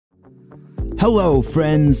Hello,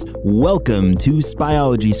 friends. Welcome to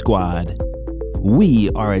Spyology Squad.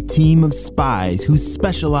 We are a team of spies who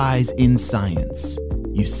specialize in science.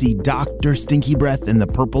 You see, Dr. Stinky Breath and the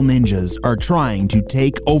Purple Ninjas are trying to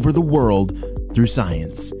take over the world through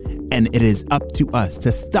science, and it is up to us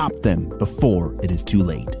to stop them before it is too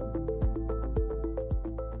late.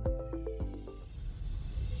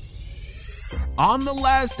 On the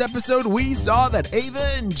last episode, we saw that Ava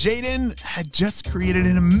and Jaden had just created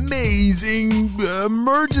an amazing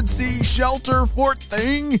emergency shelter fort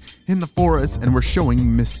thing in the forest and were showing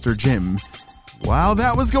Mr. Jim. While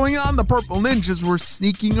that was going on, the Purple Ninjas were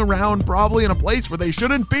sneaking around, probably in a place where they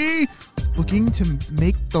shouldn't be, looking to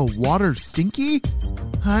make the water stinky.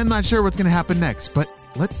 I'm not sure what's going to happen next, but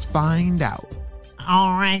let's find out.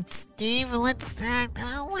 All right, Steve, let's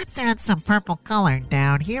add some purple color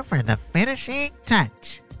down here for the finishing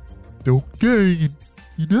touch. Okay,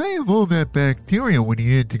 and I have all that bacteria we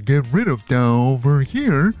needed to get rid of down over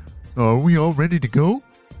here. Are we all ready to go?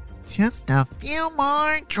 Just a few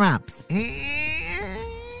more drops. And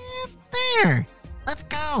there. Let's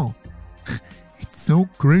go. It's so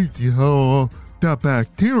crazy how that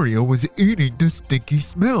bacteria was eating the stinky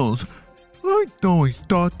smells. I always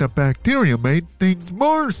thought the bacteria made things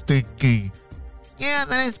more stinky. Yeah,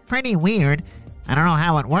 that is pretty weird. I don't know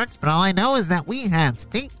how it works, but all I know is that we have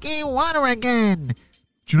stinky water again.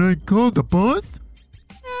 Should I call the boss?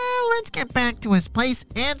 Let's get back to his place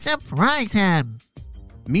and surprise him.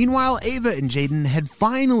 Meanwhile, Ava and Jaden had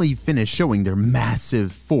finally finished showing their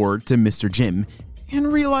massive fort to Mr. Jim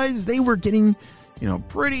and realized they were getting,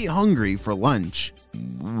 pretty hungry for lunch.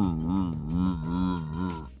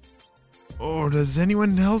 Oh, does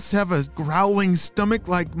anyone else have a growling stomach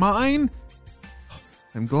like mine?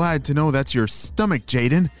 I'm glad to know that's your stomach,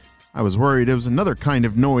 Jaden. I was worried it was another kind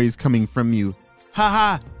of noise coming from you.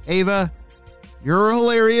 Haha, Ava. You're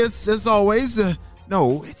hilarious, as always.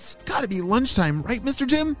 No, it's gotta be lunchtime, right, Mr.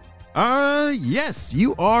 Jim? Yes,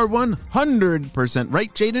 you are 100%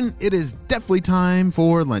 right, Jaden. It is definitely time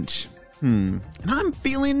for lunch. And I'm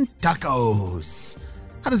feeling tacos.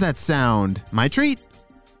 How does that sound? My treat?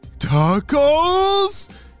 Tacos?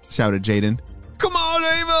 Shouted Jaden. Come on,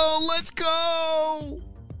 Ava, let's go!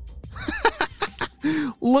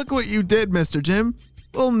 Look what you did, Mr. Jim.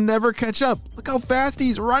 We'll never catch up. Look how fast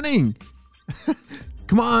he's running.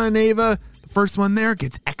 Come on, Ava. The first one there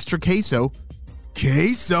gets extra queso.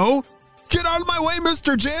 Queso? Get out of my way,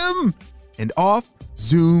 Mr. Jim! And off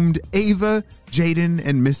zoomed Ava, Jaden,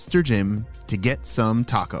 and Mr. Jim to get some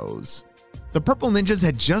tacos. The Purple Ninjas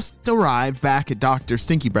had just arrived back at Dr.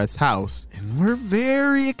 Stinky Breath's house and were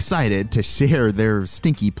very excited to share their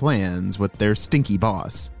stinky plans with their stinky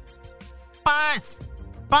boss.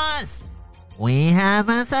 Boss, we have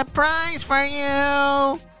a surprise for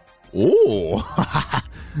you. Oh,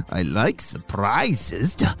 I like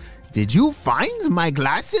surprises. Did you find my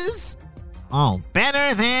glasses? Oh,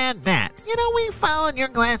 better than that. We followed your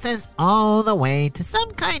glasses all the way to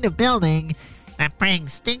some kind of building that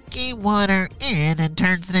brings stinky water in and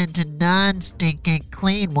turns it into non-stinky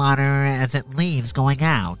clean water as it leaves going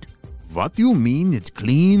out. What do you mean it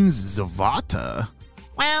cleans the water?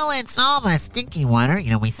 Well, it's all the stinky water.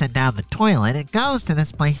 We send down the toilet, it goes to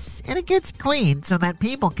this place, and it gets cleaned so that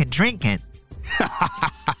people can drink it.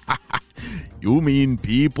 You mean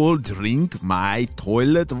people drink my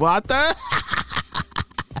toilet water?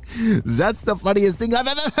 That's the funniest thing I've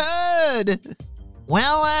ever heard!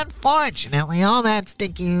 Well, unfortunately, all that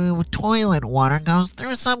stinky toilet water goes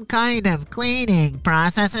through some kind of cleaning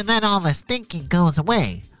process, and then all the stinky goes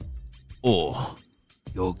away. Oh,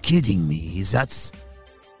 you're kidding me. That's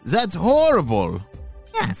horrible.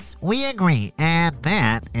 Yes, we agree, and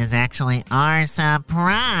that is actually our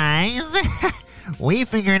surprise. We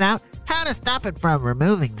figured out how to stop it from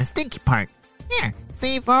removing the stinky part. Here,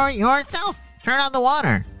 see for yourself. Turn on the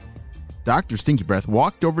water. Dr. Stinky Breath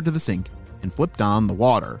walked over to the sink and flipped on the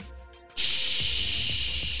water. Shh.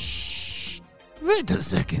 Wait a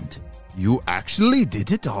second. You actually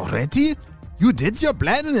did it already? You did your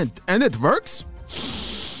plan and it works?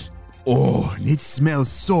 Oh, it smells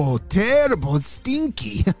so terrible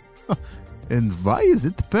stinky. And why is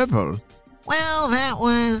it purple? Well, that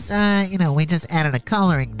was, we just added a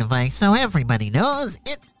coloring device so everybody knows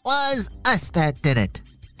it was us that did it.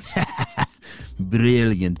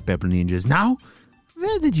 Brilliant, Purple Ninjas. Now,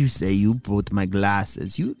 where did you say you put my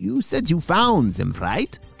glasses? You said you found them,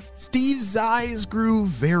 right? Steve's eyes grew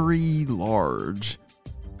very large.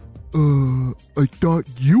 I thought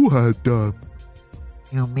you had them.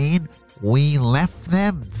 You mean we left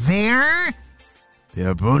them there?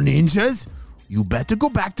 Purple Ninjas, you better go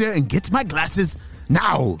back there and get my glasses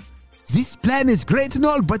now. This plan is great and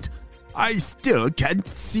all, but I still can't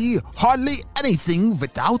see hardly anything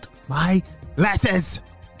without my glasses.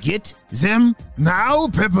 Get them now,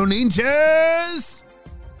 Purple Ninjas!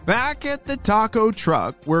 Back at the taco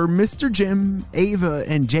truck where Mr. Jim, Ava,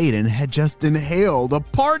 and Jaden had just inhaled a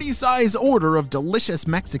party-size order of delicious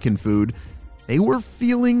Mexican food, they were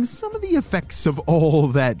feeling some of the effects of all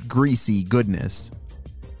that greasy goodness.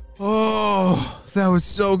 Oh, that was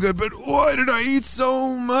so good, but why did I eat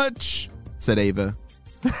so much? Said Ava.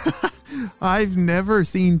 I've never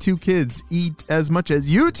seen two kids eat as much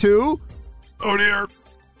as you two. Oh dear,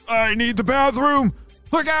 I need the bathroom.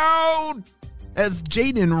 Look out! As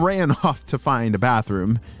Jaden ran off to find a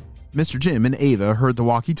bathroom, Mr. Jim and Ava heard the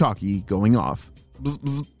walkie-talkie going off. Bzz,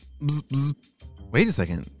 bzz, bzz, bzz. Wait a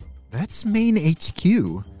second. That's Main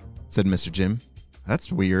HQ, said Mr. Jim.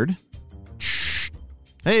 That's weird. Shh.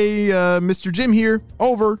 Hey, Mr. Jim here.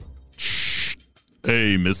 Over. Shh.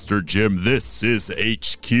 Hey, Mr. Jim, this is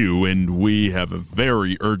HQ, and we have a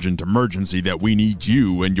very urgent emergency that we need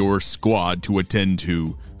you and your squad to attend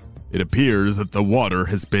to. It appears that the water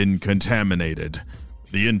has been contaminated.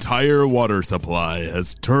 The entire water supply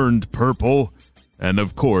has turned purple and,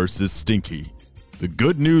 of course, is stinky. The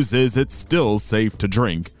good news is it's still safe to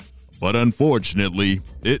drink, but unfortunately,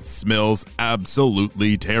 it smells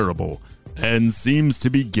absolutely terrible and seems to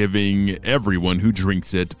be giving everyone who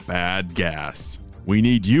drinks it bad gas. We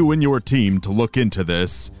need you and your team to look into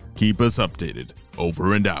this. Keep us updated.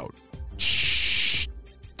 Over and out. Shh.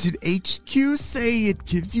 Did HQ say it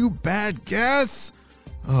gives you bad gas?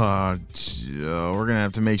 Oh, we're going to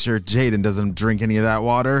have to make sure Jaden doesn't drink any of that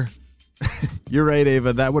water. You're right,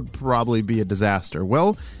 Ava. That would probably be a disaster.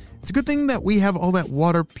 Well, it's a good thing that we have all that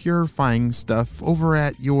water purifying stuff over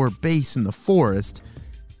at your base in the forest.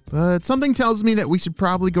 But something tells me that we should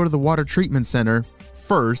probably go to the water treatment center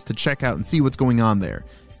first to check out and see what's going on there.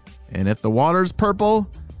 And if the water's purple,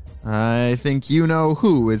 I think you know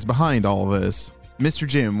who is behind all this. Mr.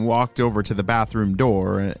 Jim walked over to the bathroom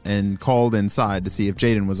door and called inside to see if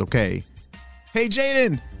Jaden was okay. Hey,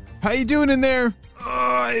 Jaden, how you doing in there?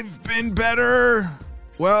 I've been better.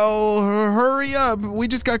 Well, hurry up. We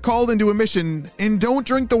just got called into a mission, and don't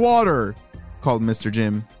drink the water, called Mr.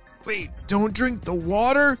 Jim. Wait, don't drink the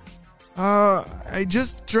water? I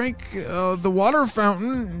just drank the water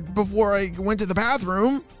fountain before I went to the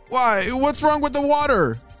bathroom. Why? What's wrong with the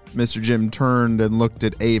water? Mr. Jim turned and looked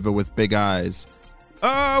at Ava with big eyes.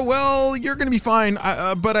 Well, you're gonna be fine,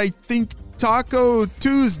 but I think Taco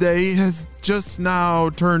Tuesday has just now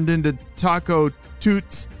turned into Taco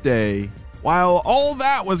Toots Day. While all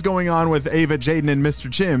that was going on with Ava, Jaden, and Mr.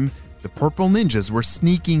 Jim, the Purple Ninjas were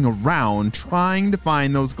sneaking around trying to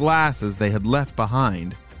find those glasses they had left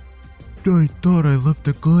behind. I thought I left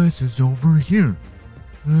the glasses over here.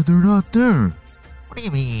 They're not there. What do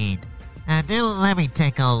you mean? Let me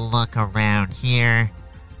take a look around here.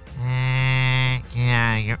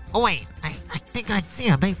 Yeah, you're... Oh, wait. I think I see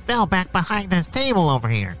them. They fell back behind this table over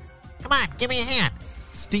here. Come on, give me a hand.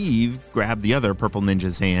 Steve grabbed the other Purple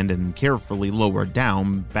Ninja's hand and carefully lowered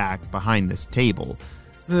down back behind this table.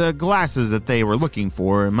 The glasses that they were looking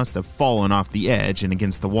for must have fallen off the edge and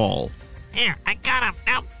against the wall. Here, I got him.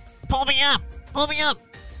 Now, pull me up. Pull me up.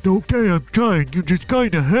 Okay, I'm trying. You're just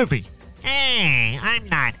kind of heavy. Hey, I'm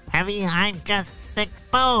not heavy. I'm just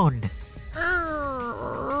thick-boned.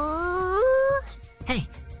 Hey,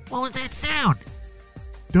 what was that sound?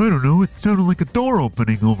 I don't know. It sounded like a door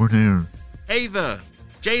opening over there. Ava,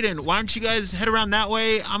 Jaden, why don't you guys head around that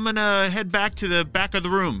way? I'm gonna head back to the back of the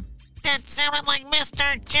room. That sounded like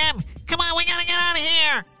Mr. Jim. Come on, we gotta get out of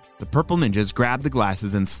here. The Purple Ninjas grabbed the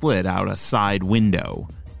glasses and slid out a side window.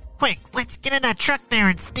 Quick, let's get in that truck there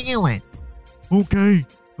and steal it. Okay.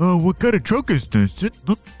 What kind of truck is this? It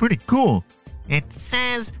looks pretty cool. It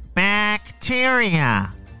says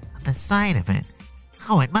bacteria on the side of it.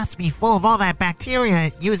 Oh, it must be full of all that bacteria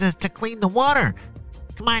it uses to clean the water.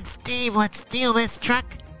 Come on, Steve, let's steal this truck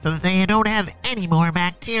so that they don't have any more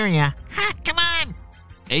bacteria. Ha, come on!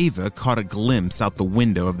 Ava caught a glimpse out the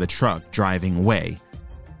window of the truck driving away.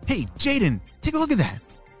 Hey, Jaden, take a look at that.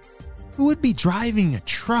 Who would be driving a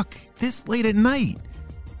truck this late at night?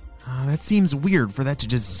 That seems weird for that to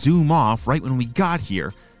just zoom off right when we got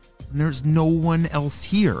here. And there's no one else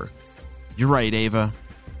here. You're right, Ava.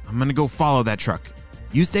 I'm gonna go follow that truck.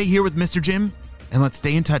 You stay here with Mr. Jim, and let's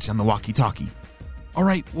stay in touch on the walkie-talkie. All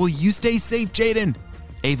right, well, you stay safe, Jaden.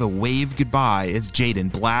 Ava waved goodbye as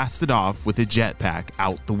Jaden blasted off with his jetpack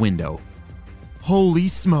out the window. Holy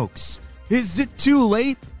smokes. Is it too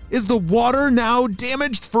late? Is the water now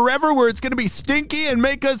damaged forever where it's going to be stinky and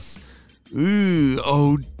make us... Ooh,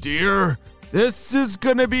 oh dear. This is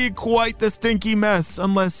gonna be quite the stinky mess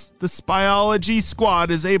unless the Spyology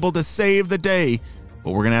Squad is able to save the day.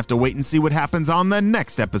 But we're gonna have to wait and see what happens on the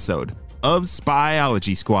next episode of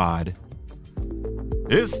Spyology Squad.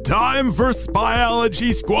 It's time for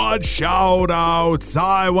Spyology Squad shout-outs.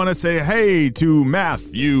 I want to say hey to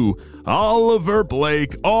Matthew, Oliver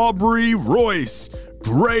Blake, Aubrey Royce,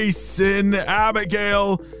 Grayson,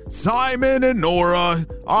 Abigail, Simon, and Nora.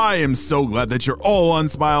 I am so glad that you're all on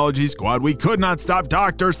Spyology Squad. We could not stop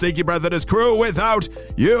Dr. Stinky Breath and his crew without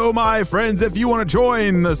you, my friends. If you want to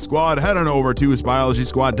join the squad, head on over to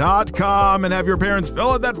SpyologySquad.com and have your parents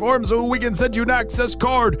fill out that form so we can send you an access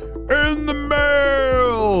card in the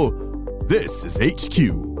mail. This is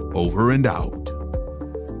HQ, over and out.